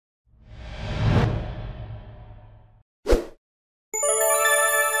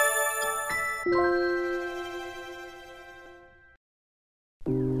Hi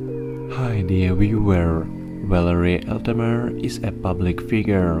dear viewer, Valery Altamar is a public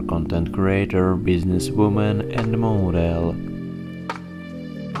figure, content creator, businesswoman and model.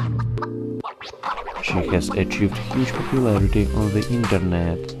 She has achieved huge popularity on the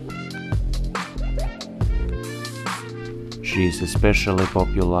internet. She is especially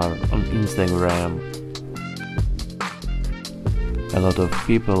popular on Instagram. A lot of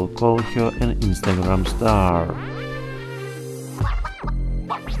people call her an Instagram star.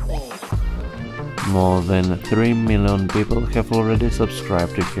 More than 3 million people have already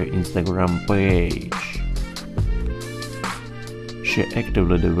subscribed to her Instagram page. She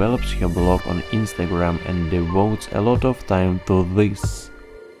actively develops her blog on Instagram and devotes a lot of time to this.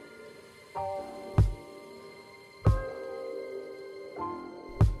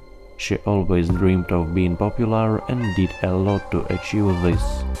 She always dreamed of being popular and did a lot to achieve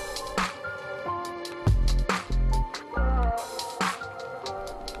this.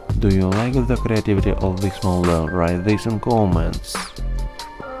 Do you like the creativity of this model? Write this in comments.